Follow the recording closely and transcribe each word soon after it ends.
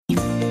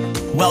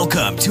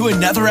Welcome to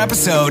another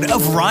episode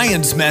of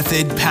Ryan's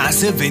Method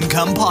Passive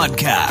Income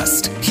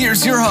Podcast.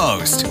 Here's your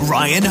host,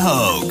 Ryan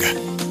Hogue.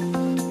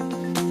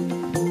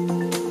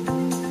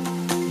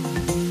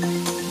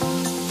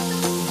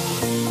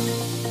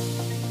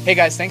 Hey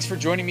guys, thanks for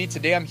joining me.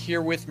 Today I'm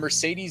here with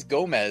Mercedes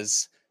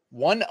Gomez,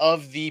 one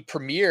of the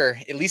premier,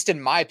 at least in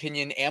my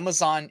opinion,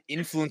 Amazon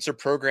influencer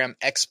program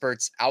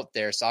experts out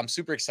there. So I'm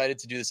super excited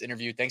to do this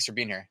interview. Thanks for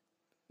being here.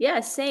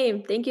 Yeah,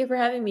 same. Thank you for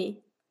having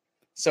me.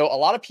 So a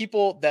lot of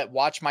people that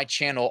watch my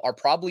channel are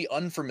probably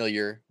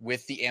unfamiliar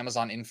with the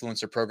Amazon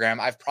influencer program.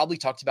 I've probably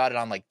talked about it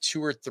on like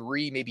 2 or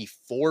 3, maybe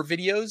 4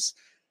 videos.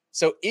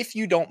 So if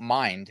you don't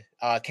mind,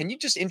 can you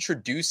just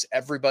introduce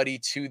everybody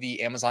to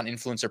the Amazon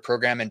influencer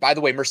program? And by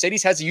the way,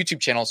 Mercedes has a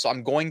YouTube channel. So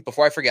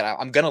before I forget,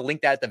 I'm going to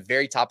link that at the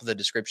very top of the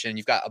description.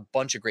 You've got a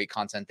bunch of great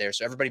content there.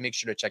 So everybody make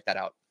sure to check that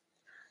out.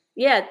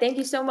 Yeah, thank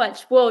you so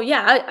much. Well,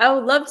 yeah, I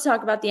would love to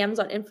talk about the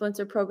Amazon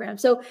influencer program.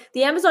 So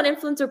the Amazon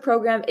influencer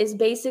program is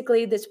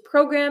basically this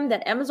program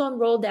that Amazon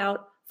rolled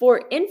out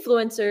for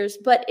influencers,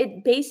 but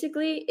it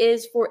basically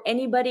is for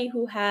anybody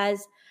who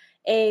has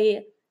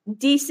a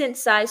decent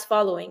size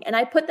following. And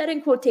I put that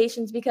in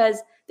quotations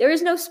because there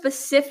is no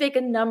specific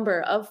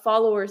number of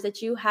followers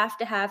that you have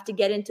to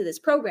get into this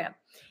program.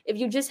 If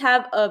you just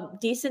have a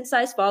decent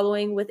size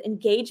following with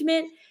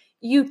engagement,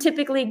 you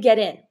typically get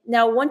in.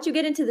 Now, once you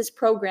get into this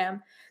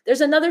program,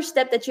 there's another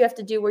step that you have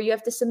to do where you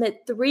have to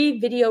submit 3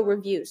 video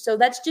reviews. So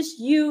that's just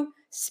you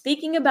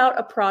speaking about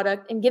a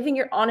product and giving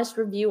your honest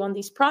review on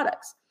these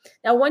products.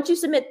 Now, once you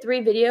submit 3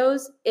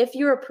 videos, if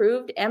you're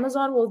approved,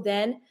 Amazon will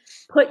then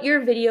put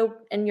your video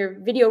and your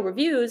video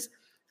reviews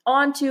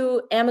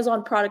onto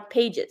Amazon product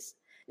pages.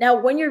 Now,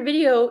 when your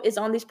video is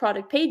on these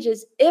product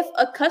pages, if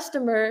a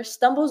customer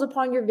stumbles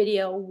upon your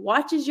video,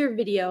 watches your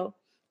video,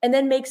 and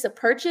then makes a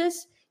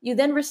purchase, you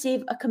then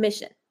receive a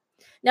commission.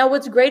 Now,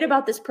 what's great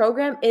about this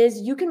program is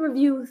you can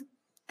review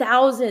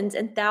thousands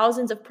and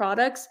thousands of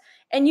products,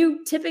 and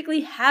you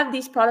typically have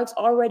these products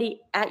already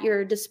at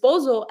your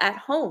disposal at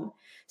home.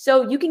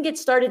 So you can get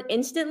started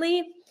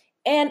instantly.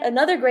 And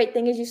another great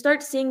thing is you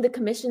start seeing the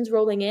commissions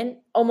rolling in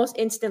almost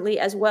instantly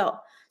as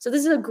well. So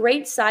this is a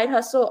great side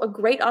hustle, a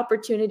great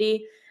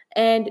opportunity,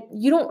 and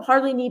you don't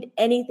hardly need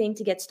anything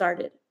to get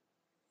started.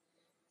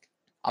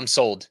 I'm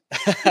sold.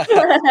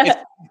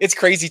 It's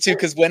crazy too,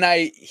 because when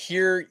I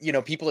hear,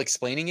 people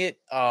explaining it,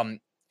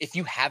 if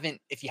you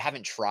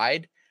haven't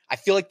tried, I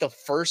feel like the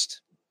first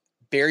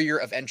barrier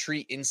of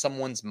entry in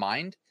someone's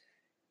mind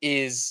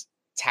is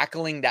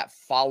tackling that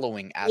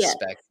following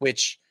aspect,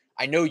 which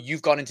I know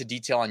you've gone into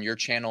detail on your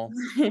channel.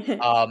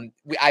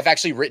 I've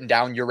actually written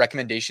down your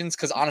recommendations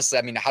because honestly,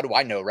 I mean, how do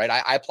I know, right?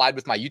 I applied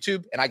with my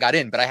YouTube and I got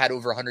in, but I had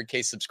over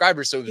 100K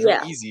subscribers, so it was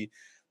real easy.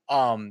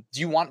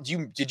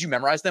 Did you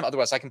memorize them?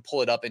 Otherwise I can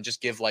pull it up and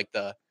just give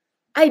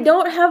I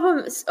don't have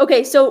them.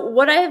 Okay. So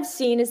what I have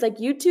seen is like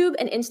YouTube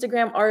and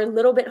Instagram are a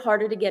little bit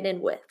harder to get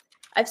in with.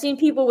 I've seen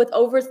people with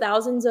over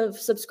thousands of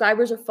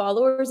subscribers or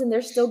followers and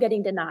they're still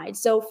getting denied.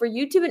 So for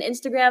YouTube and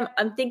Instagram,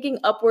 I'm thinking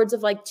upwards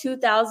of like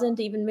 2,000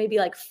 to even maybe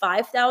like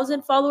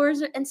 5,000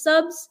 followers and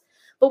subs.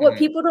 But what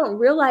people don't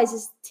realize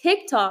is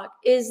TikTok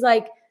is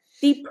like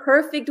the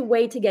perfect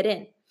way to get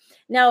in.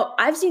 Now,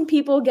 I've seen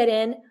people get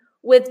in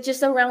with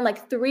just around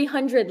like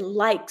 300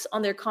 likes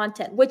on their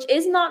content, which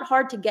is not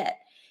hard to get.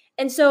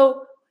 And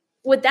so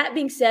with that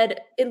being said,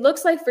 it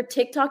looks like for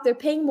TikTok, they're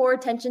paying more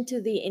attention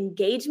to the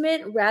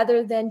engagement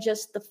rather than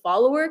just the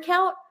follower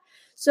count.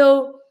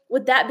 So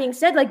with that being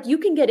said, like you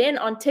can get in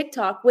on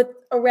TikTok with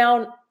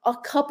around a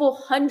couple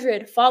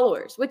hundred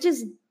followers, which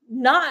is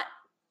not,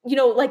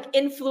 like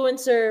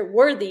influencer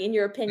worthy in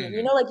your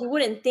opinion. Like you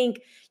wouldn't think,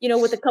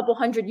 with a couple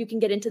hundred, you can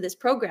get into this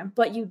program,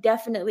 but you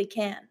definitely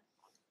can.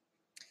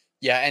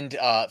 Yeah. And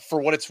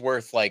for what it's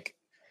worth, like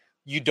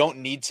you don't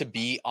need to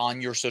be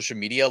on your social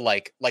media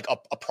like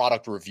a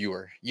product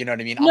reviewer. You know what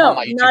I mean? No, I'm on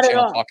my YouTube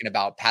channel talking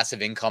about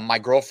passive income. My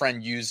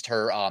girlfriend used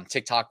her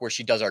TikTok where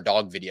she does our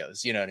dog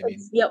videos. You know what I mean?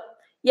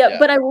 Yep.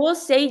 But I will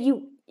say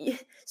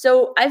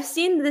so I've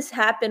seen this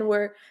happen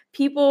where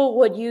people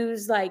would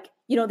use like,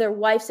 their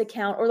wife's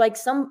account or like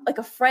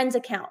a friend's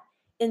account.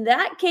 In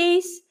that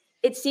case,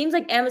 it seems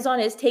like Amazon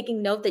is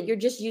taking note that you're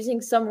just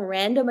using some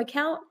random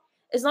account.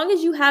 As long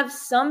as you have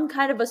some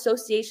kind of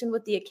association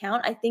with the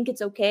account, I think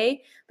it's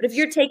okay. But if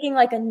you're taking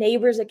like a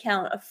neighbor's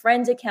account, a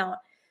friend's account,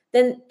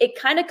 then it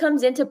kind of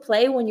comes into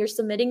play when you're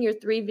submitting your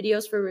 3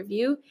 videos for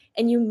review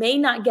and you may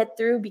not get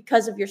through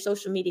because of your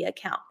social media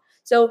account.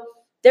 So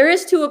there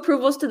is 2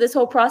 approvals to this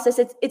whole process.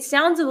 It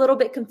sounds a little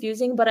bit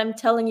confusing, but I'm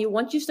telling you,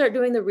 once you start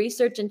doing the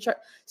research and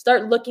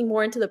start looking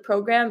more into the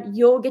program,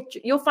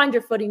 you'll find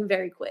your footing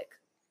very quick.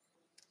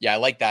 Yeah, I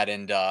like that.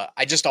 And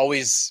I just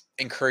always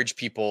encourage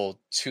people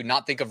to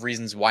not think of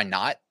reasons why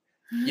not.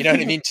 You know what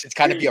I mean? To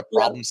kind of be a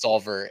problem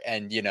solver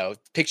and,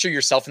 picture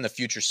yourself in the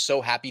future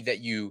so happy that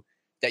you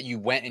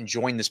went and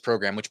joined this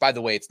program, which by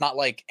the way, it's not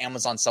like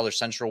Amazon Seller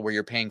Central where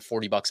you're paying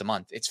 $40 a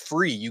month. It's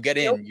free. You get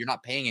in, you're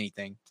not paying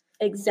anything.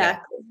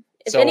 Exactly.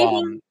 If So,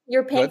 anything,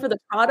 you're paying good. for the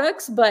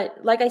products, but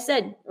like I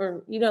said,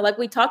 or like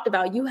we talked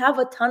about, you have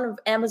a ton of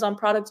Amazon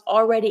products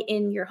already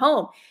in your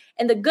home.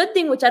 And the good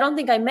thing, which I don't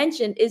think I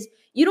mentioned, is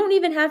you don't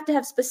even have to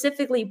have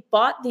specifically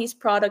bought these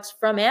products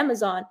from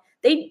Amazon.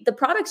 The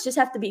products just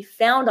have to be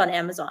found on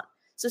Amazon.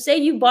 So say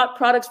you bought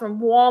products from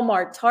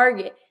Walmart,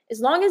 Target,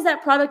 as long as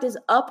that product is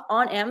up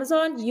on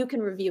Amazon, you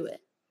can review it.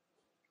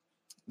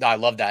 No, I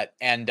love that.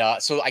 And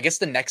so I guess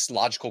the next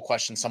logical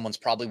question someone's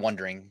probably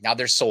wondering, now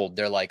they're sold.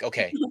 They're like,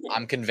 okay,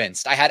 I'm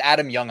convinced. I had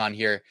Adam Young on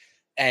here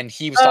and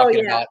he was Oh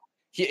talking yeah. about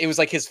it was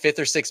like his 5th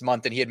or 6th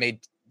month and he had made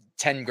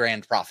 10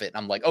 grand profit. And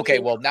I'm like, okay,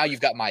 Yeah. well now you've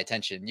got my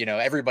attention.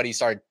 Everybody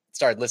started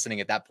listening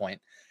at that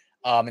point.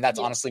 And that's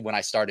Yeah. honestly when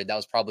I started. That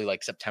was probably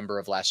like September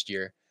of last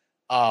year.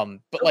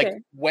 But like Okay.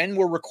 when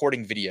we're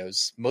recording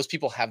videos, most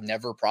people have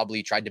never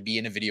probably tried to be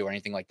in a video or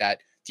anything like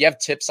that. Do you have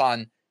tips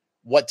on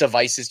what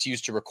devices to use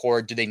to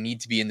record? Do they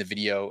need to be in the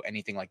video?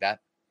 Anything like that?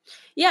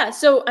 Yeah,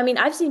 so I mean,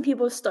 I've seen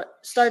people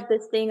start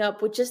this thing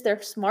up with just their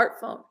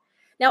smartphone.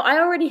 Now, I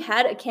already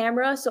had a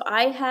camera, so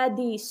I had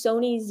the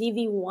Sony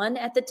ZV-1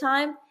 at the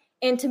time,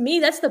 and to me,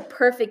 that's the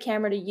perfect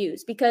camera to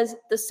use because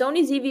the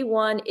Sony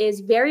ZV-1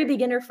 is very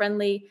beginner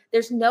friendly.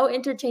 There's no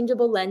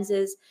interchangeable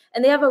lenses,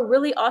 and they have a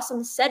really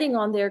awesome setting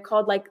on there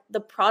called like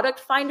the product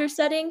finder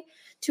setting,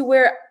 to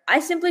where I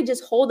simply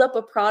just hold up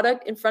a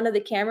product in front of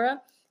the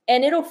camera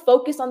and it'll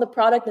focus on the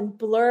product and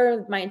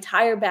blur my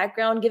entire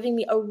background, giving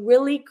me a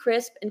really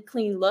crisp and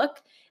clean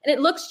look. And it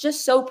looks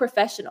just so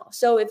professional.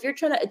 So if you're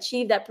trying to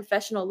achieve that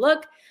professional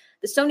look,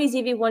 the Sony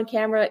ZV-1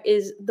 camera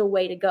is the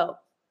way to go.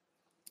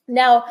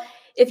 Now,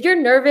 if you're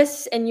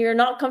nervous and you're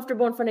not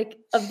comfortable in front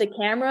of the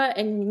camera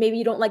and maybe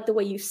you don't like the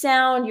way you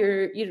sound,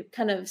 you're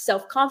kind of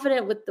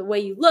self-confident with the way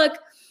you look,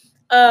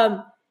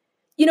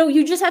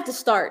 you just have to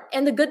start.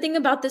 And the good thing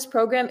about this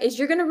program is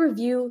you're going to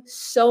review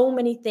so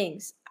many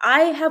things.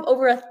 I have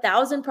over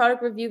 1,000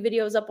 product review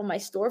videos up on my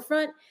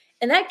storefront,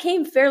 and that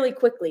came fairly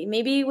quickly,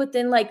 maybe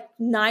within like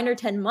 9 or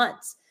 10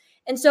 months.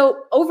 And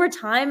so over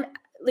time,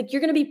 like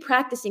you're going to be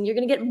practicing, you're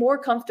going to get more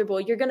comfortable.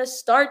 You're going to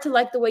start to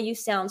like the way you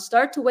sound,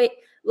 start to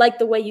like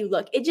the way you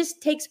look. It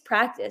just takes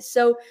practice.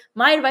 So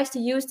my advice to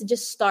you is to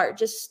just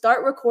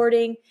start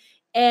recording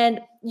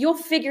and you'll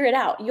figure it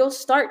out. You'll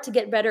start to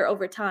get better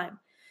over time.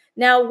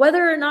 Now,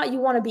 whether or not you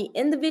want to be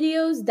in the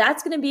videos,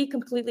 that's going to be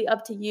completely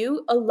up to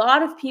you. A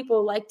lot of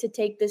people like to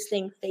take this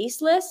thing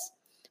faceless,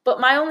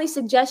 but my only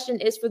suggestion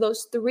is for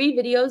those 3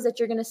 videos that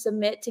you're going to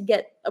submit to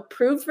get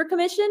approved for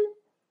commission,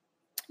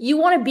 you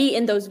want to be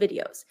in those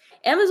videos.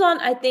 Amazon,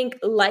 I think,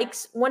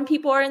 likes when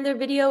people are in their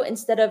video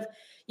instead of,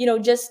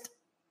 just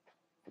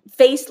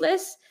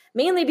faceless,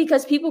 mainly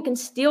because people can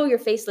steal your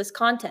faceless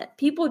content.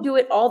 People do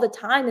it all the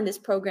time in this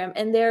program,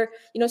 and they're,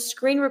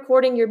 screen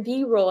recording your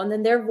B-roll, and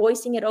then they're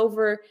voicing it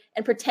over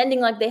and pretending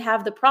like they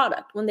have the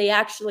product when they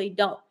actually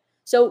don't.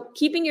 So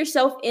keeping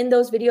yourself in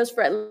those videos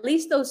for at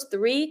least those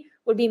 3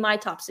 would be my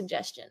top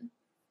suggestion.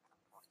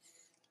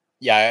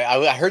 Yeah,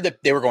 I heard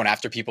that they were going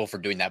after people for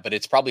doing that, but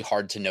it's probably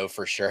hard to know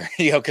for sure,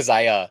 because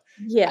out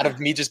of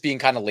me just being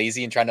kind of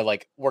lazy and trying to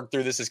like work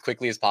through this as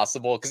quickly as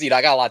possible, because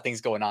I got a lot of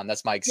things going on.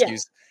 That's my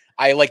excuse. Yeah.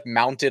 I like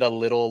mounted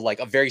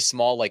a very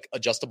small like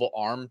adjustable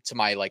arm to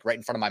my like right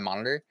in front of my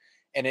monitor,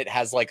 and it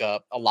has like a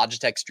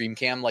Logitech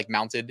StreamCam like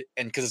mounted,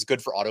 and because it's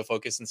good for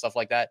autofocus and stuff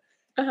like that.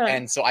 Uh-huh.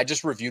 And so I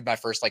just reviewed my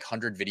first like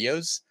 100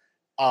 videos.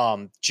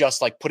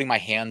 Just like putting my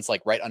hands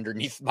like right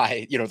underneath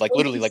my, like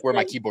literally like where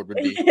my keyboard would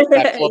be.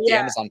 I pull up the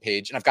Amazon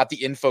page and I've got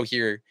the info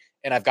here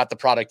and I've got the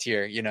product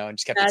here, and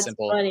just kept it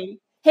simple. Funny.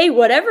 Hey,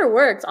 whatever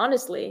works,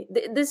 honestly.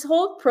 This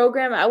whole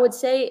program, I would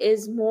say,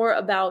 is more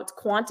about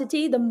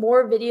quantity. The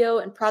more video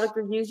and product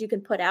reviews you can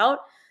put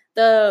out,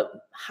 the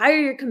higher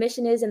your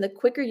commission is and the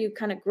quicker you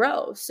kind of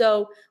grow.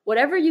 So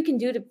whatever you can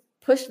do to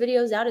push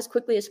videos out as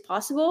quickly as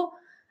possible,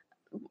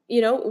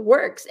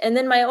 works. And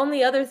then my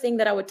only other thing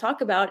that I would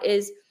talk about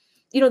is,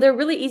 they're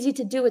really easy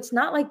to do. It's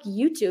not like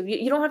YouTube.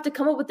 You don't have to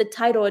come up with a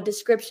title, a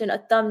description,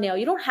 a thumbnail.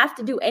 You don't have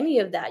to do any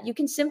of that. You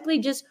can simply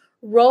just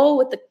roll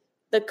with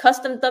the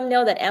custom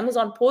thumbnail that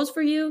Amazon pulls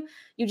for you.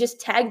 You just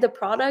tag the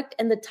product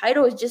and the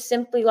title is just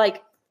simply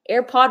like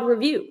AirPod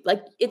review.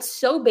 Like it's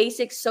so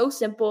basic, so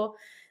simple.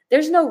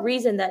 There's no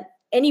reason that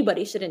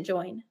anybody shouldn't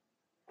join.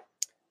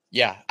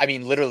 Yeah, I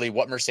mean, literally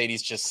what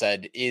Mercedes just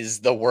said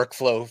is the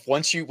workflow.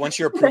 Once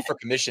you're approved for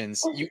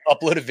commissions, you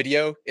upload a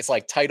video. It's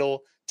like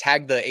title,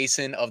 tag the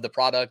ASIN of the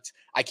product.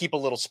 I keep a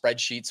little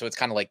spreadsheet, so it's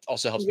kind of like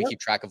also helps me keep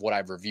track of what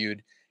I've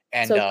reviewed.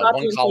 And so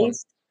one column,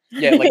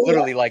 yeah, like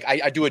literally, like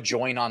I do a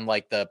join on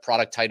like the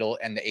product title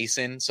and the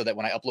ASIN, so that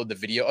when I upload the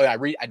video,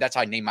 that's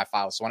how I name my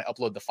file. So when I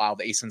upload the file,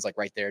 the ASIN's like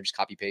right there, just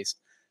copy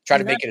paste. Try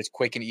to make it as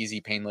quick and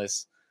easy,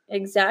 painless.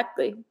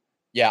 Exactly.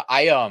 Yeah,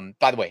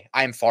 by the way,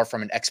 I am far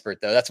from an expert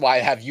though. That's why I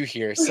have you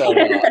here. So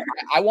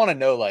I want to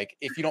know, like,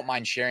 if you don't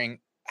mind sharing,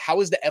 how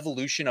is the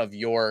evolution of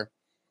your,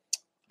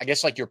 I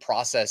guess, like your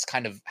process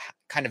kind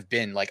of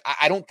been? Like,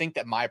 I don't think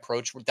that my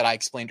approach that I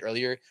explained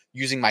earlier,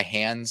 using my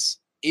hands,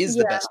 is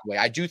the best way.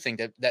 I do think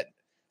that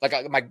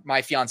like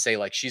my fiance,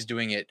 like she's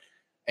doing it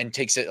and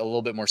takes it a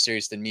little bit more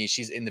serious than me.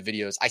 She's in the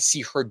videos. I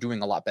see her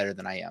doing a lot better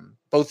than I am,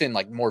 both in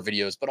like more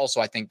videos, but also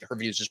I think her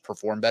videos just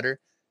perform better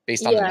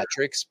based on the Yeah.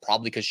 metrics,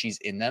 probably because she's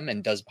in them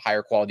and does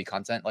higher quality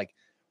content. Like,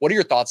 what are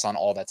your thoughts on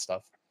all that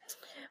stuff?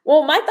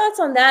 Well, my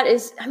thoughts on that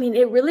is, I mean,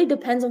 it really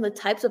depends on the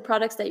types of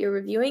products that you're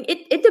reviewing.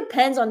 It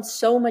depends on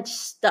so much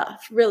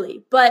stuff,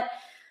 really. But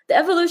the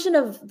evolution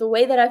of the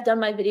way that I've done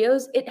my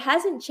videos, it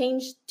hasn't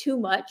changed too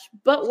much.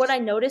 But what I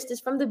noticed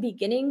is from the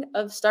beginning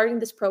of starting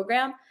this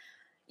program,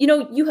 you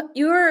know,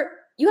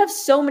 you have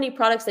so many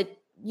products that,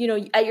 you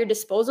know, at your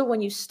disposal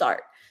when you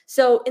start.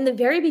 So in the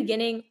very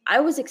beginning,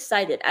 I was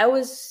excited. I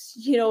was,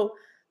 you know,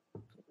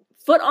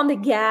 foot on the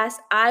gas.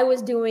 I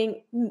was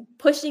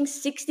pushing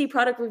 60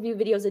 product review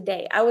videos a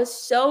day. I was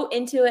so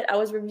into it. I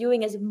was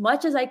reviewing as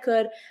much as I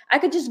could. I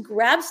could just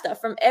grab stuff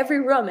from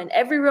every room. In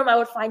every room, I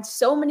would find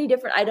so many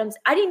different items.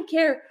 I didn't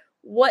care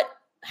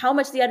how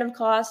much the item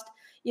cost,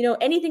 you know,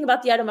 anything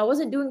about the item. I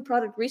wasn't doing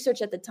product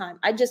research at the time.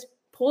 I just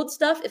pulled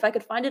stuff. If I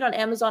could find it on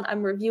Amazon,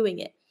 I'm reviewing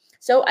it.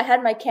 So I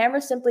had my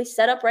camera simply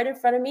set up right in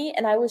front of me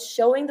and I was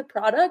showing the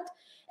product.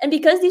 And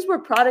because these were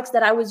products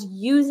that I was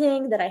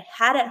using, that I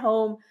had at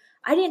home,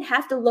 I didn't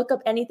have to look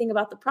up anything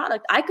about the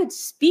product. I could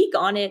speak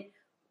on it,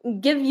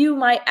 give you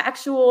my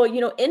actual,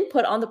 you know,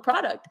 input on the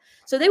product.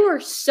 So they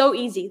were so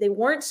easy. They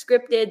weren't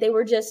scripted. They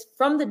were just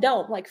from the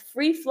dome, like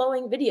free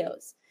flowing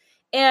videos.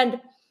 And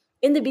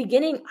in the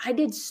beginning, I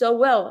did so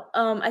well.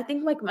 I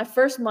think like my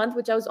first month,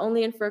 which I was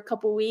only in for a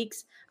couple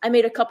weeks, I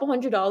made a couple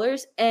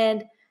 $100s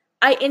and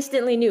I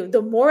instantly knew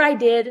the more I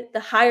did, the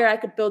higher I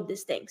could build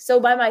this thing. So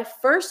by my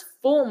first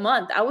full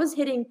month, I was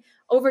hitting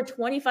over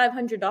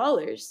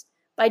 $2,500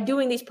 by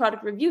doing these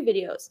product review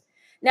videos.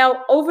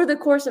 Now, over the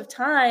course of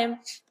time,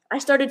 I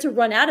started to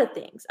run out of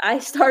things. I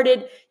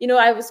started, you know,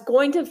 I was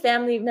going to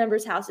family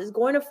members' houses,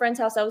 going to friends'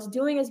 house. I was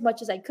doing as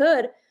much as I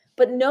could,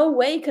 but no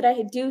way could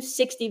I do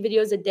 60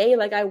 videos a day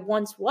like I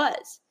once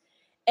was.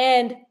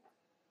 And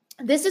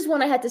this is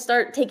when I had to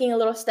start taking a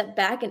little step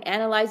back and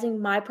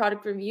analyzing my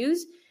product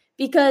reviews,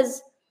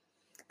 because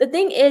the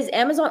thing is,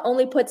 Amazon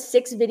only puts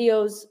 6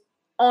 videos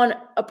on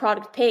a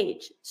product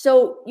page.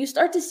 So you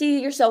start to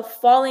see yourself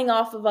falling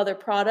off of other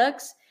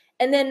products.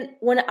 And then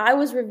when I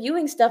was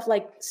reviewing stuff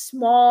like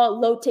small,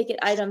 low ticket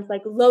items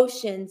like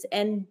lotions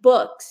and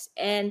books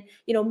and,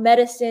 you know,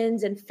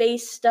 medicines and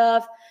face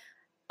stuff,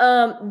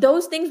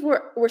 those things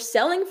were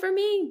selling for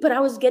me, but I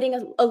was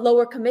getting a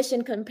lower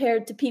commission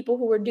compared to people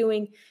who were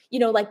doing, you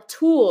know, like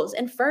tools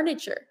and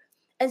furniture.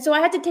 And so I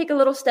had to take a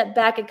little step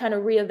back and kind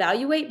of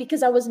reevaluate,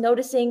 because I was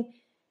noticing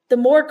the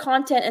more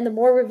content and the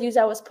more reviews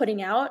I was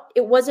putting out,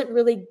 it wasn't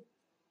really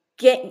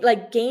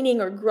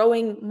gaining or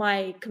growing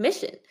my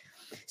commission.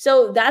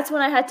 So that's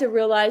when I had to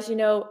realize, you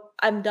know,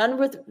 I'm done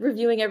with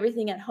reviewing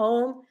everything at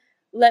home.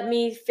 Let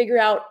me figure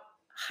out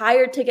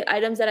higher ticket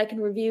items that I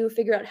can review,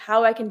 figure out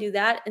how I can do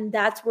that. And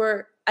that's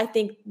where I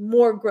think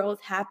more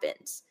growth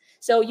happens.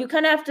 So you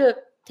kind of have to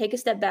take a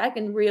step back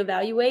and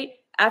reevaluate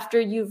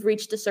after you've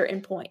reached a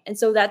certain point. And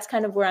so that's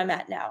kind of where I'm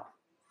at now.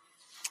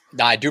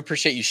 No, I do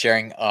appreciate you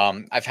sharing.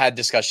 I've had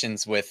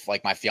discussions with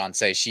like my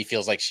fiance. She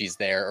feels like she's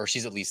there, or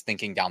she's at least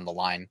thinking down the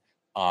line.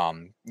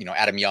 You know,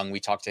 Adam Young, we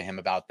talked to him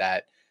about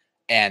that.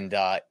 And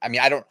I mean,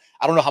 I don't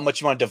know how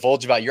much you want to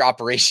divulge about your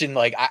operation.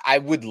 Like I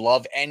would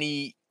love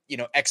any, you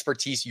know,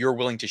 expertise you're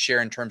willing to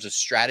share in terms of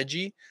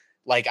strategy.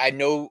 Like I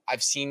know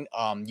I've seen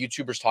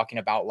YouTubers talking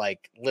about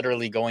like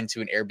literally going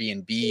to an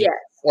Airbnb, yes,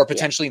 or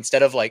potentially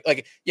instead of like,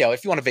 you know,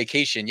 if you want a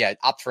vacation, yeah,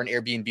 opt for an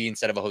Airbnb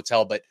instead of a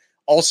hotel, but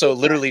also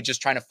literally just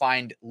trying to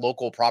find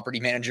local property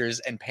managers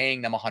and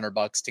paying them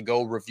 $100 to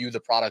go review the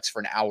products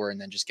for an hour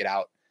and then just get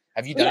out.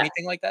 Have you done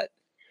anything like that?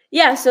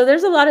 Yeah, so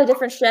there's a lot of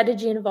different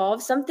strategy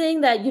involved.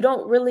 Something that you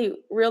don't really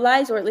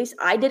realize, or at least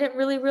I didn't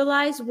really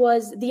realize,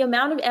 was the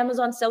amount of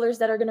Amazon sellers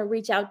that are going to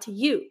reach out to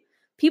you.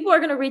 People are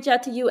going to reach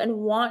out to you and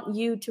want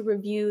you to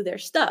review their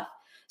stuff.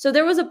 So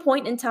there was a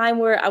point in time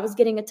where I was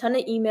getting a ton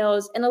of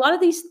emails, and a lot of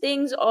these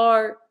things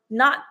are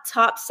not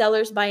top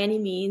sellers by any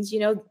means. You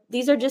know,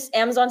 these are just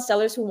Amazon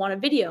sellers who want a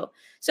video.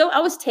 So I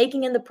was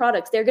taking in the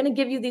products. They're going to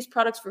give you these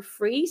products for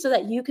free so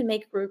that you can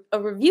make a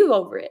review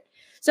over it.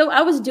 So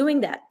I was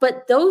doing that,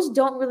 but those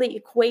don't really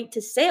equate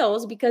to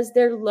sales because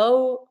they're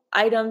low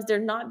items. They're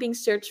not being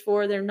searched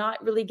for. They're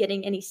not really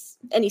getting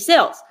any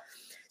sales.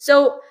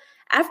 So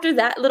after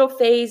that little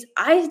phase,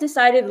 I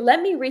decided,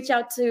 let me reach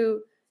out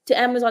to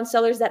Amazon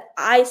sellers that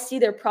I see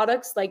their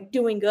products like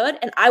doing good,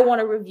 and I want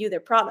to review their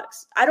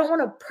products. I don't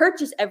want to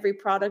purchase every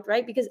product,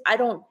 right? Because I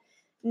don't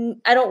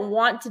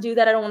want to do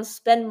that. I don't want to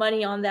spend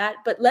money on that,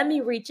 but let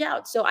me reach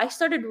out. So I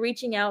started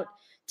reaching out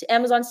to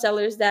Amazon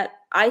sellers that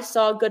I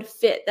saw a good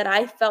fit, that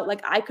I felt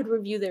like I could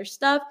review their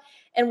stuff.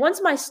 And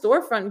once my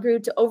storefront grew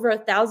to over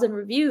 1,000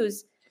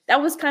 reviews,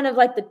 that was kind of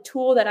like the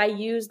tool that I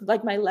used,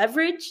 like my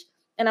leverage.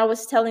 And I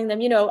was telling them,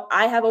 you know,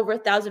 I have over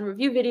 1,000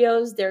 review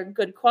videos. They're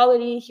good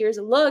quality. Here's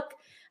a look.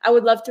 I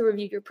would love to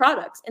review your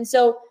products. And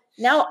so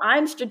now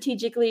I'm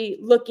strategically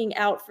looking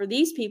out for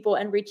these people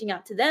and reaching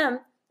out to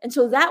them. And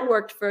so that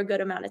worked for a good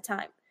amount of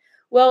time.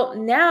 Well,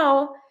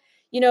 now,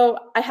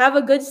 I have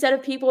a good set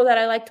of people that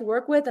I like to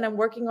work with, and I'm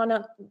working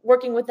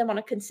with them on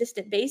a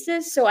consistent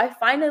basis. So I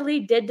finally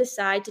did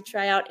decide to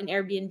try out an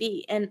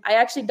Airbnb, and I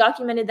actually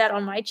documented that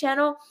on my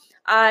channel.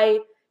 I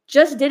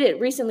just did it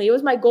recently. It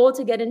was my goal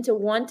to get into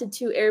 1 to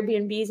 2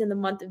 Airbnbs in the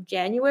month of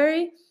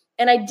January.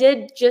 And I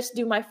did just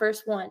do my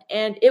first one,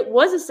 and it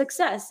was a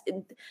success.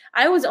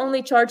 I was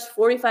only charged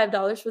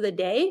 $45 for the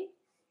day,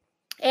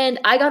 and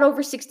I got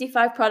over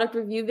 65 product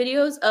review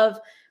videos of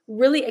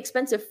really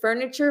expensive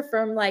furniture,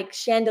 from like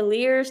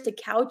chandeliers to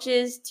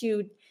couches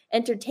to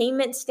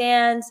entertainment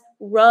stands,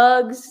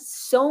 rugs,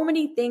 so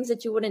many things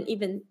that you wouldn't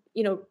even,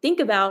 think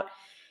about.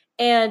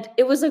 And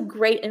it was a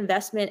great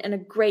investment and a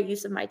great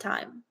use of my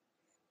time.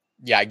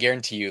 Yeah, I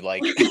guarantee you,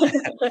 like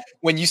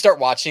when you start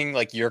watching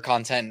like your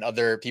content and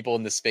other people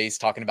in the space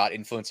talking about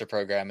influencer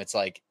program, it's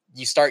like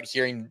you start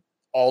hearing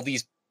all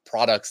these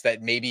products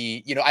that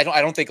maybe, I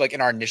don't think like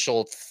in our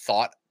initial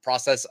thought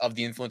process of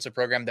the influencer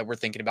program that we're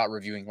thinking about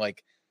reviewing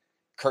like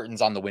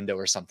curtains on the window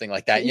or something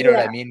like that. You know what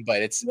Yeah, I mean?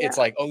 But it's yeah.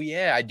 like, oh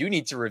yeah, I do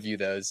need to review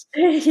those.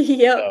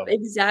 Yep, So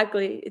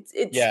exactly. It's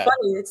yeah.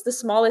 funny. It's the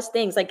smallest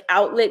things, like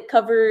outlet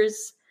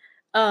covers,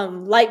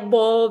 light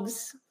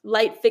bulbs,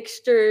 light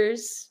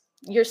fixtures,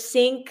 your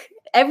sink,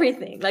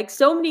 everything. Like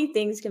so many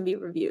things can be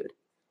reviewed.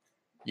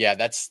 Yeah,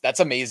 that's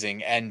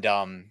amazing. And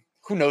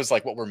who knows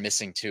like what we're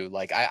missing too.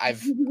 Like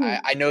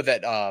I know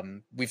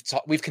that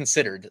we've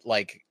considered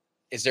like,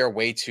 is there a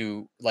way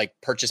to like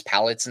purchase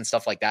pallets and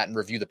stuff like that and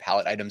review the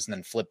pallet items and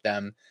then flip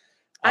them?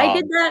 I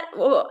did Um that.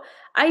 Well,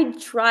 I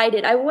tried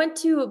it. I went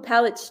to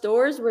pallet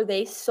stores where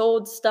they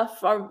sold stuff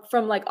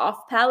from like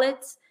off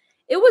pallets.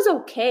 It was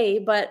okay,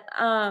 but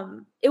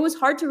it was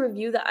hard to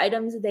review the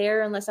items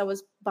there unless I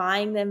was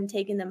buying them,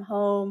 taking them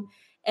home.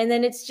 And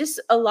then it's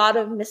just a lot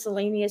of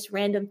miscellaneous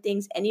random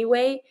things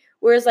anyway.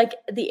 Whereas like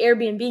the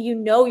Airbnb,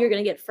 you're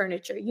gonna get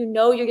furniture.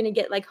 You're gonna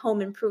get like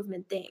home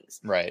improvement things.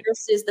 right.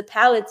 Versus the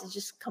pallets is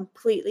just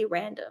completely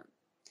random.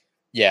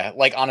 Yeah,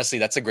 like honestly,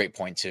 that's a great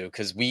point too,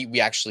 because we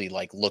actually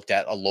like looked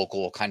at a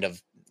local kind of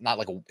not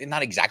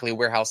exactly a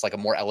warehouse, like a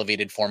more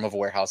elevated form of a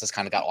warehouse that's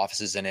kind of got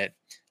offices in it,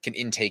 can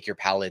intake your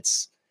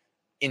pallets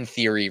in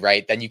theory,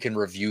 right? Then you can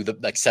review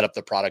set up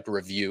the product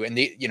review, and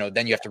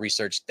then you have to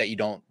research that you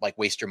don't like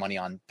waste your money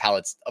on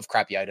pallets of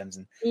crappy items.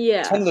 And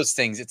it's one Yeah. of those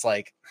things. It's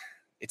like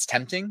it's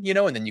tempting,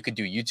 and then you could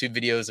do YouTube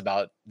videos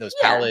about those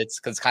Yeah. pallets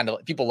because kind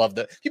of people love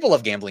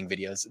gambling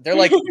videos. They're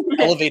like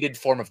elevated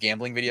form of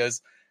gambling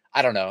videos.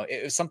 I don't know.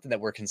 It was something that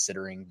we're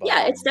considering, but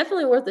Yeah, it's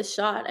definitely worth a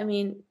shot. I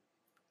mean,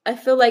 I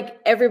feel like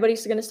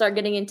everybody's going to start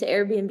getting into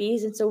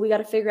Airbnbs, and so we got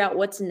to figure out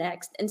what's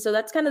next. And so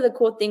that's kind of the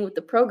cool thing with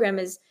the program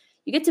is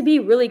you get to be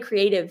really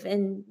creative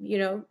and,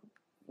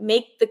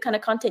 make the kind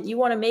of content you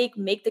want to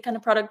make the kind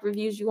of product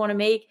reviews you want to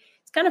make.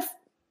 It's kind of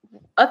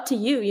up to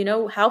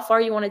you, how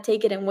far you want to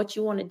take it and what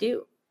you want to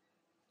do.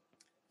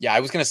 yeah, I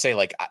was gonna say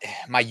like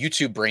my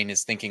YouTube brain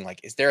is thinking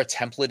like, is there a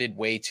templated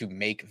way to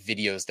make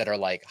videos that are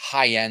like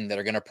high end that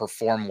are gonna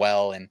perform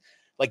well? And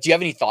like, do you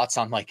have any thoughts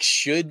on like,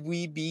 should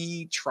we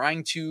be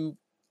trying to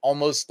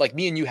almost like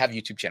me and you have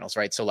YouTube channels,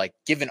 right? So like,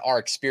 given our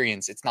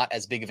experience, it's not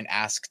as big of an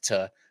ask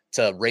to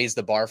raise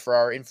the bar for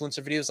our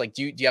influencer videos. Like,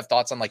 do you have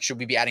thoughts on like, should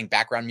we be adding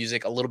background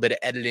music, a little bit of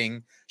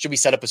editing? Should we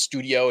set up a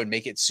studio and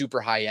make it super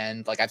high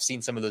end? Like, I've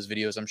seen some of those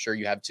videos. I'm sure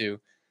you have too.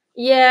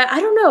 Yeah, I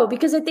don't know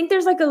because I think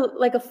there's like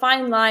a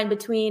fine line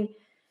between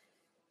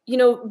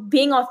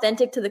being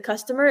authentic to the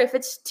customer. If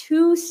it's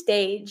too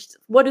staged,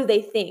 what do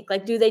they think?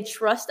 Like, do they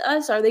trust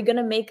us? Are they going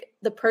to make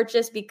the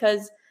purchase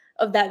because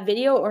of that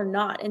video or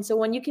not? And so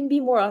when you can be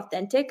more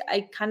authentic,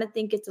 I kind of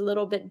think it's a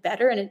little bit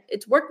better, and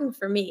it's working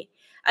for me.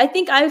 I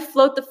think I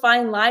float the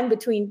fine line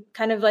between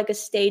kind of like a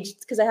staged,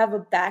 because I have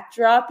a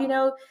backdrop,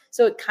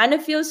 so it kind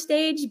of feels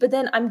staged, but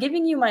then I'm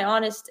giving you my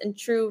honest and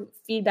true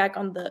feedback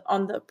on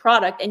the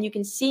product, and you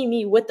can see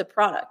me with the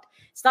product.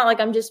 It's not like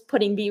I'm just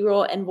putting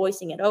B-roll and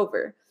voicing it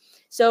over.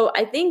 So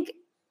I think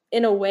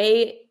in a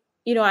way,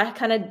 I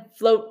kind of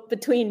float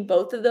between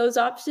both of those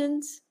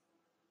options.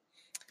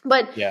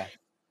 But Yeah.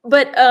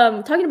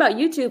 talking about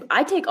YouTube,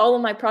 I take all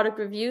of my product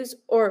reviews,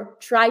 or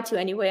try to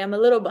anyway. I'm a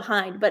little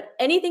behind, but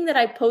anything that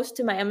I post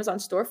to my Amazon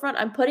storefront,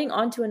 I'm putting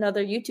onto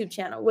another YouTube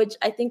channel, which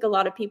I think a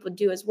lot of people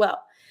do as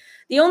well.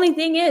 The only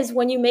thing is,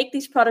 when you make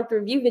these product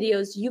review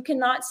videos, you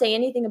cannot say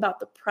anything about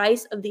the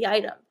price of the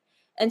item.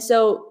 And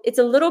so it's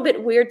a little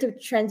bit weird to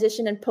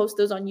transition and post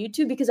those on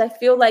YouTube, because I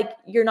feel like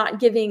you're not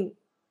giving,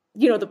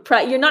 the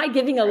price, you're not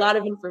giving a lot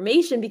of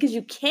information, because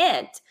you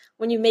can't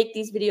when you make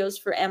these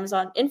videos for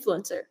Amazon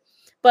influencer.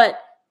 But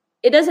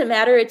it doesn't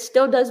matter. It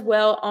still does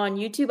well on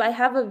YouTube. I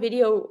have a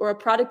video or a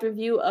product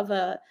review of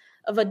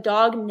a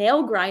dog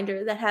nail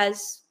grinder that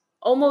has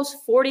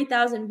almost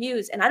 40,000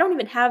 views, and I don't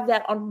even have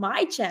that on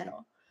my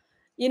channel.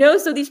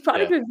 So these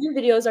product Yeah. review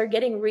videos are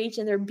getting reach,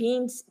 and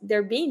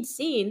they're being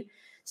seen.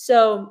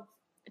 So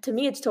to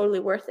me, it's totally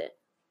worth it.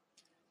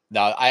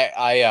 No,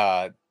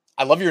 I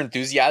love your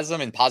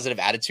enthusiasm and positive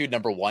attitude,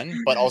 number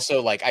one, but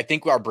also like I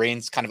think our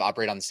brains kind of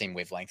operate on the same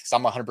wavelength. Because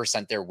I'm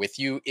 100% there with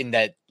you in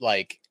that,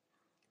 like,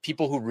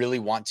 people who really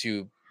want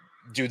to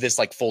do this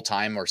like full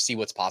time or see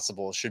what's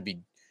possible should be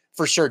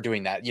for sure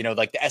doing that. You know,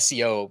 like the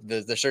SEO,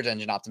 the search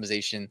engine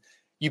optimization.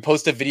 You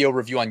post a video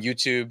review on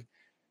YouTube,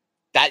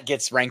 that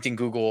gets ranked in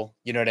Google.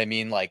 You know what I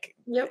mean? Like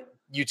Yep.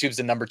 YouTube's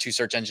the number 2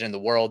 search engine in the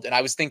world. And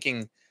I was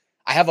thinking,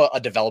 I have a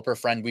developer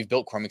friend. We've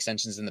built Chrome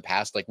extensions in the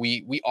past. Like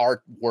we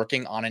are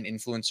working on an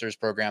influencers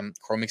program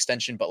Chrome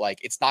extension, but like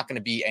it's not going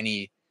to be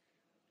any.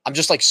 I'm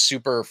just like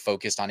super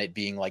focused on it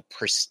being like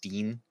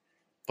pristine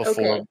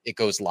before it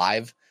goes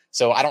live.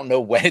 So I don't know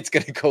when it's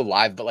going to go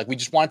live, but like we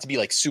just want it to be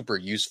like super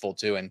useful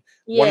too. And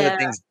one of the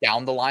things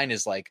down the line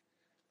is like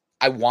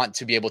I want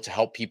to be able to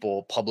help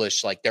people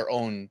publish like their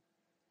own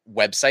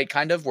website,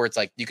 kind of, where it's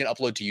like you can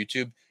upload to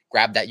YouTube,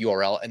 grab that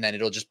URL, and then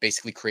it'll just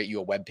basically create you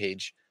a web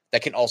page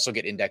that can also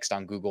get indexed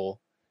on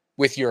Google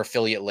with your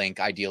affiliate link,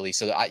 ideally,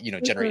 so that I,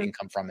 generate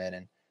income from it.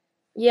 And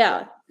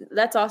yeah,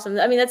 that's awesome.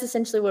 I mean, that's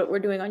essentially what we're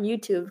doing on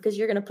YouTube, because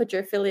you're going to put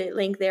your affiliate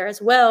link there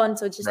as well, and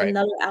so it's just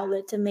another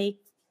outlet to make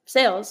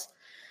sales.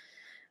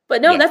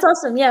 But no, that's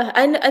awesome. Yeah,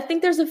 I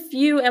think there's a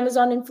few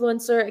Amazon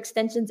influencer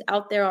extensions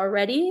out there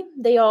already.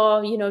 They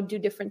all, do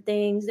different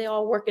things. They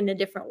all work in a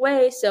different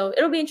way. So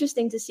it'll be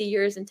interesting to see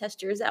yours and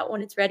test yours out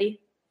when it's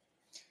ready.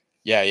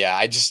 Yeah.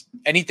 I just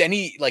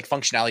any like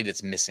functionality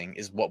that's missing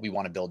is what we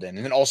want to build in,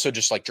 and then also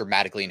just like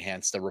dramatically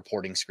enhance the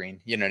reporting screen.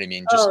 You know what I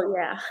mean? Just,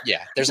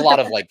 yeah. There's a lot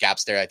of like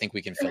gaps there. I think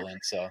we can fill in.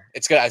 So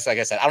it's good. Like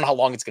I said, I don't know how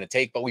long it's going to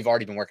take, but we've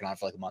already been working on it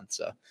for like a month.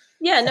 So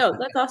yeah, no,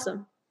 that's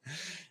awesome.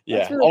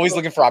 Yeah, really always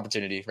looking for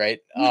opportunity, right?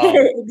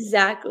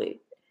 Exactly.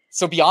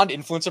 So beyond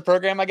influencer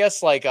program, I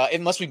guess, like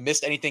unless we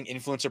missed anything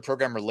influencer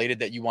program related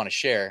that you want to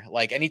share,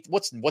 like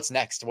what's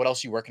next? What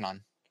else are you working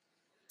on?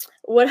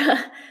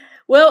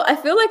 Well, I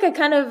feel like I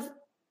kind of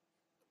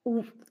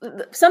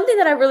something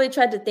that I really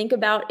tried to think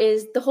about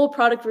is the whole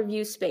product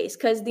review space,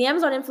 because the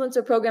Amazon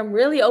influencer program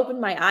really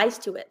opened my eyes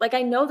to it. Like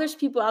I know there's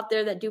people out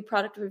there that do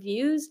product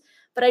reviews,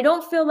 but I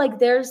don't feel like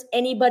there's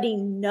anybody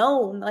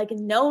known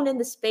in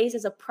the space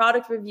as a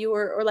product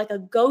reviewer, or like a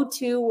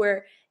go-to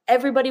where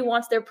everybody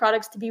wants their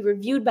products to be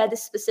reviewed by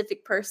this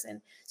specific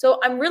person. So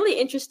I'm really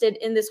interested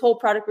in this whole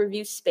product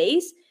review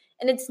space.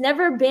 And it's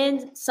never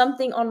been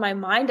something on my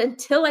mind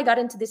until I got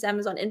into this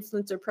Amazon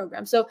influencer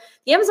program. So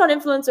the Amazon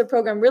influencer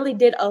program really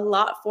did a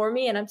lot for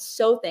me. And I'm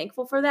so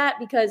thankful for that,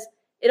 because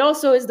it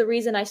also is the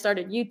reason I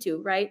started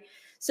YouTube, right?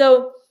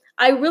 So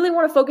I really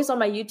want to focus on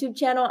my YouTube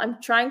channel. I'm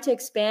trying to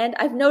expand.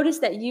 I've noticed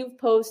that you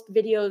post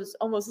videos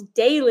almost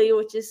daily,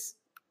 which is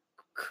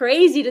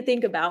crazy to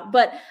think about,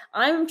 but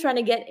I'm trying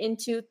to get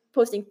into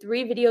posting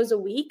 3 videos a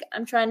week.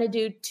 I'm trying to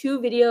do 2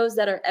 videos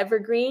that are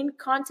evergreen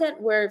content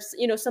where,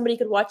 somebody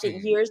could watch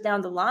it years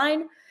down the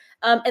line.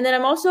 And then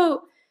I'm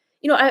also,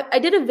 I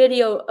did a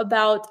video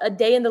about a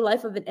day in the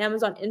life of an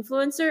Amazon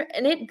influencer,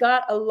 and it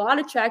got a lot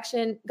of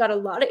traction, got a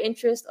lot of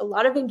interest, a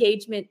lot of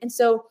engagement. And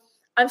so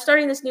I'm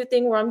starting this new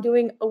thing where I'm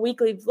doing a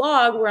weekly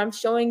vlog where I'm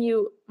showing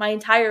you my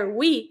entire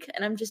week,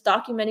 and I'm just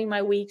documenting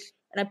my week,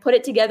 and I put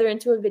it together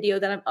into a video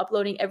that I'm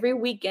uploading every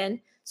weekend.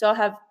 So I'll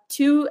have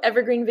 2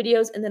 evergreen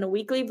videos and then a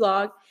weekly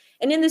vlog.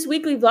 And in this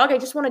weekly vlog, I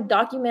just want to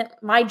document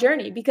my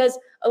journey, because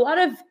a lot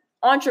of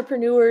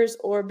entrepreneurs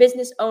or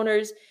business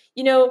owners,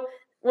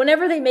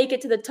 whenever they make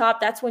it to the top,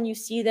 that's when you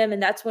see them,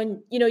 and that's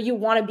when, you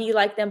want to be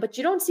like them, but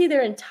you don't see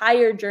their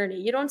entire journey.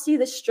 You don't see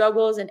the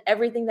struggles and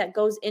everything that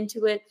goes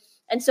into it.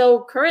 And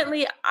so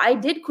currently I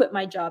did quit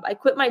my job.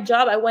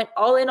 I went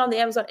all in on the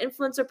Amazon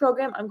influencer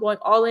program. I'm going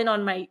all in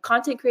on my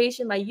content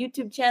creation, my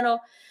YouTube channel.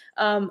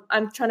 I'm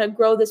trying to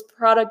grow this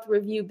product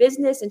review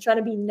business and trying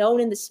to be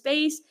known in the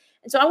space.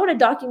 And so I want to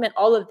document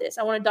all of this.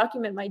 I want to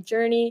document my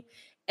journey.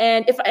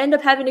 And if I end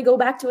up having to go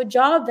back to a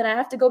job, then I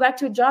have to go back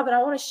to a job. And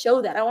I want to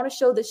show that. I want to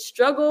show the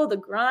struggle, the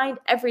grind,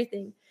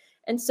 everything.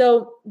 And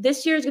so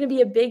this year is going to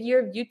be a big year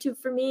of YouTube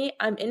for me.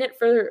 I'm in it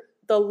for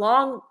the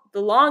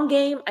long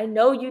game. I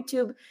know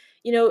YouTube,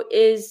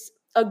 is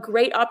a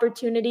great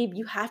opportunity.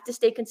 You have to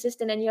stay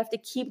consistent and you have to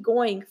keep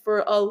going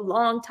for a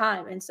long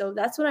time. And so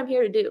that's what I'm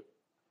here to do.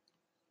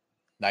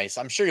 Nice.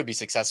 I'm sure you'll be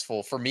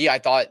successful. For me, I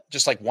thought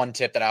just like one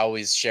tip that I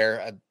always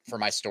share for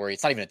my story.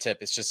 It's not even a tip.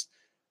 It's just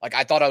like,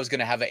 I thought I was going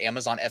to have an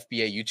Amazon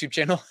FBA YouTube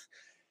channel,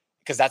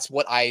 because that's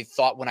what I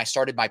thought when I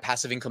started my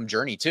passive income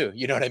journey too.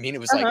 You know what I mean?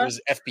 It was like, it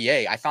was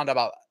FBA. I found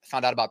out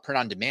about print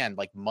on demand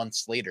like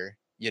months later,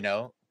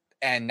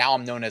 and now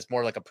I'm known as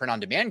more like a print on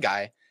demand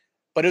guy.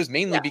 But it was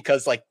mainly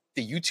because like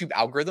the YouTube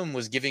algorithm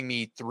was giving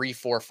me 3,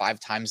 4, 5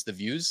 times the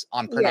views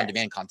on print on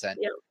demand content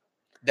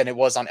than it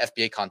was on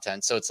FBA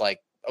content. So it's like,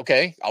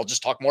 okay, I'll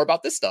just talk more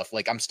about this stuff.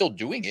 Like I'm still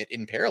doing it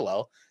in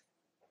parallel.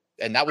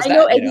 And that was I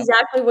know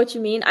exactly what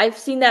you mean. I've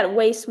seen that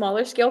way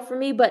smaller scale for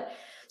me. But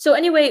so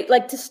anyway,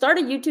 like to start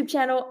a YouTube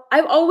channel,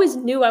 I've always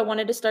knew I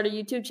wanted to start a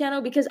YouTube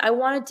channel because I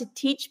wanted to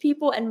teach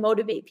people and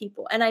motivate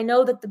people. And I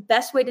know that the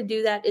best way to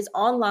do that is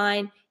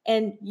online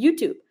and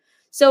YouTube.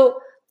 So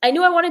I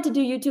knew I wanted to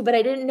do YouTube, but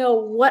I didn't know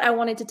what I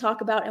wanted to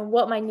talk about and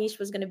what my niche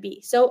was going to be.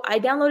 So I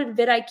downloaded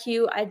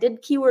vidIQ, I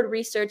did keyword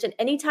research, and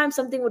anytime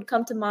something would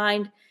come to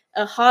mind,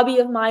 a hobby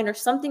of mine or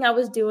something I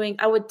was doing,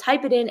 I would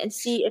type it in and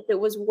see if it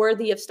was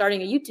worthy of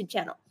starting a YouTube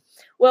channel.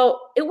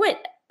 Well, it went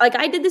like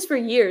I did this for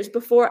years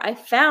before I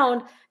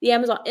found the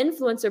Amazon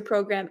influencer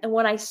program. And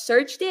when I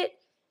searched it,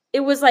 it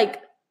was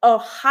like a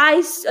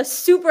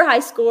super high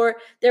score.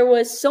 There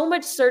was so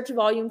much search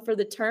volume for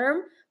the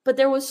term, but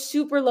there was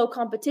super low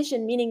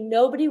competition, meaning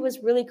nobody was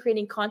really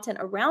creating content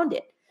around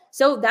it.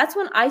 So that's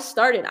when I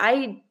started.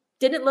 I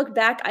didn't look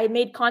back. I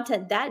made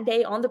content that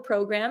day on the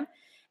program.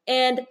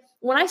 And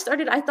when I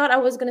started, I thought I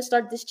was going to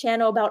start this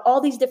channel about all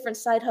these different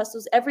side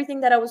hustles,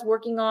 everything that I was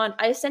working on.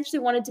 I essentially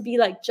wanted to be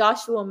like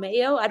Joshua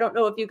Mayo. I don't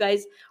know if you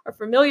guys are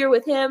familiar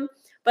with him,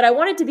 but I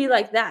wanted to be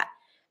like that.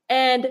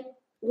 And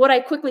what I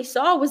quickly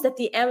saw was that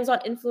the Amazon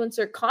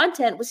influencer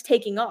content was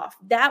taking off.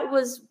 That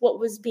was what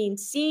was being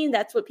seen.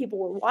 That's what people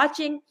were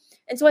watching.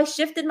 And so I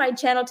shifted my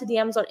channel to the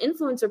Amazon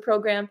influencer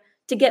program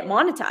to get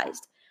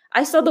monetized.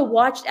 I saw the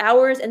watched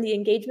hours and the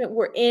engagement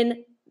were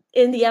in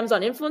the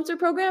Amazon influencer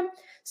program.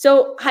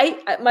 So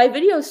my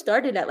videos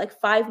started at like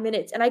 5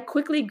 minutes and I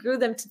quickly grew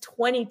them to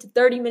 20 to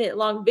 30 minute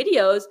long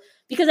videos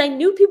because I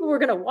knew people were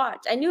going to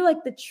watch. I knew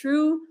like the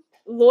true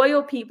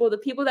loyal people, the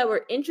people that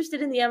were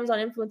interested in the Amazon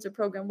influencer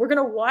program, were going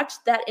to watch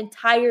that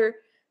entire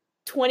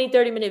 20,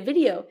 30 minute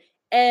video.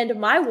 And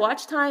my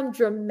watch time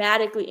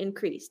dramatically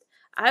increased.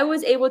 I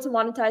was able to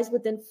monetize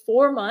within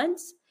 4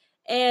 months.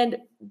 And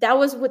that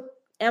was with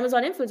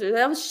Amazon influencers.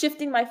 That was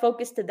shifting my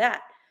focus to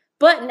that.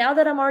 But now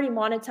that I'm already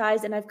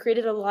monetized and I've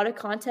created a lot of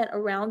content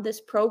around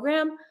this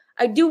program,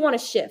 I do want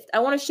to shift. I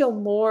want to show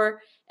more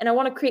and I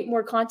want to create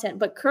more content.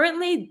 But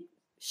currently,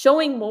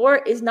 showing more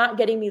is not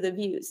getting me the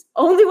views.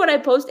 Only when I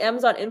post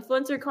Amazon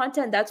influencer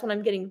content, that's when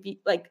I'm getting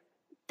like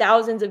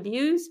thousands of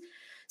views.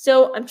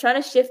 So I'm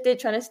trying to shift it,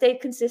 trying to stay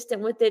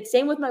consistent with it.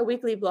 Same with my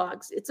weekly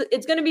vlogs.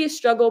 It's going to be a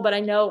struggle, but I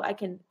know I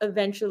can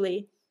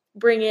eventually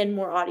bring in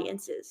more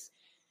audiences.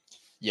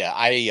 Yeah,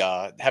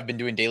 I have been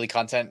doing daily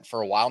content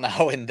for a while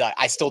now, and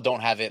I still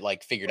don't have it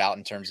like figured out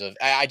in terms of,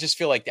 I just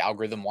feel like the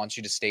algorithm wants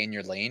you to stay in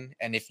your lane.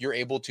 And if you're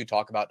able to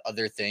talk about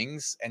other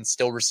things and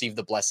still receive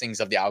the blessings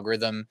of the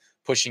algorithm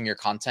pushing your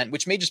content,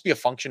 which may just be a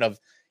function of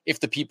if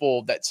the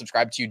people that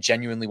subscribe to you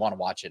genuinely want to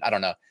watch it. I don't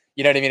know.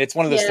 You know what I mean? It's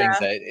one of those things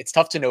that it's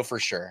tough to know for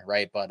sure,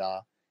 right? But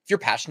if you're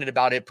passionate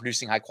about it,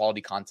 producing high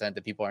quality content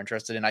that people are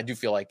interested in, I do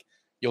feel like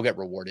you'll get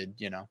rewarded,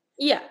 you know?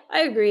 Yeah,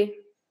 I agree.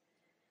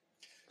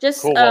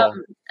 Just, Cool.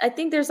 I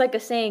think there's like a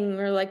saying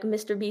or like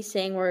Mr. Beast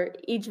saying where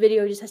each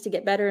video just has to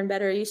get better and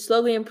better. You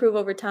slowly improve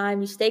over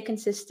time, you stay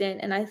consistent,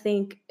 and I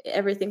think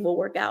everything will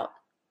work out.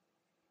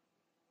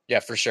 Yeah,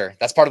 for sure.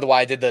 That's part of the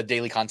why I did the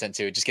daily content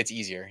too. It just gets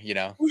easier, you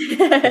know?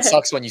 It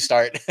sucks when you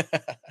start.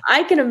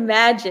 I can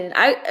imagine.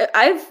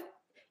 I've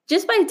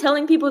just by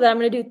telling people that I'm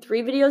going to do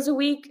 3 videos a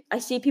week, I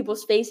see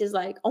people's faces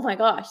like, oh my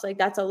gosh, like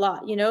that's a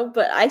lot, you know?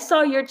 But I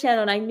saw your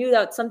channel and I knew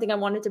that's something I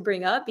wanted to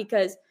bring up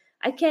because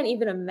I can't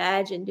even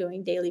imagine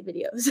doing daily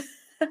videos.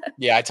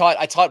 Yeah, I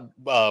taught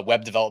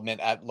web development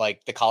at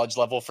like the college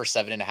level for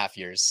 7.5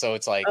 years. So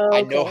it's like,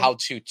 I know how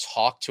to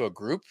talk to a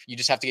group. You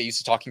just have to get used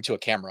to talking to a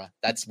camera.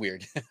 That's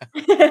weird.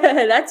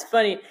 That's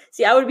funny.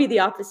 See, I would be the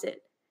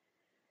opposite.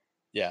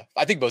 Yeah,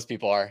 I think most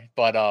people are,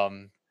 but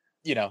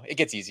you know, it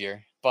gets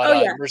easier.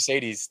 But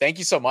Mercedes, thank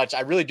you so much.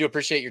 I really do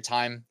appreciate your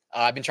time.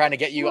 I've been trying to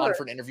get you on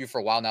for an interview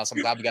for a while now, so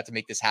I'm glad we got to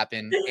make this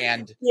happen.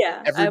 And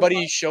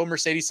everybody show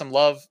Mercedes some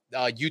love.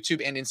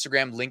 YouTube and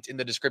Instagram linked in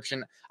the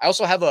description. I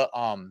also have a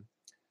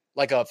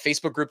like a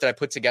Facebook group that I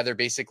put together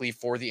basically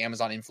for the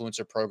Amazon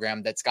influencer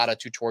program that's got a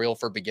tutorial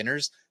for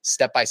beginners,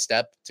 step by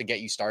step to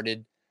get you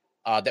started.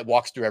 That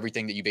walks through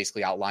everything that you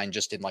basically outlined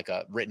just in like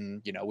a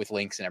written, you know, with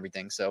links and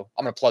everything. So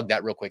I'm going to plug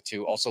that real quick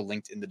too. Also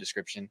linked in the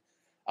description.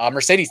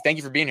 Mercedes, thank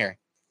you for being here.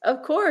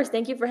 Of course.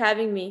 Thank you for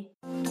having me.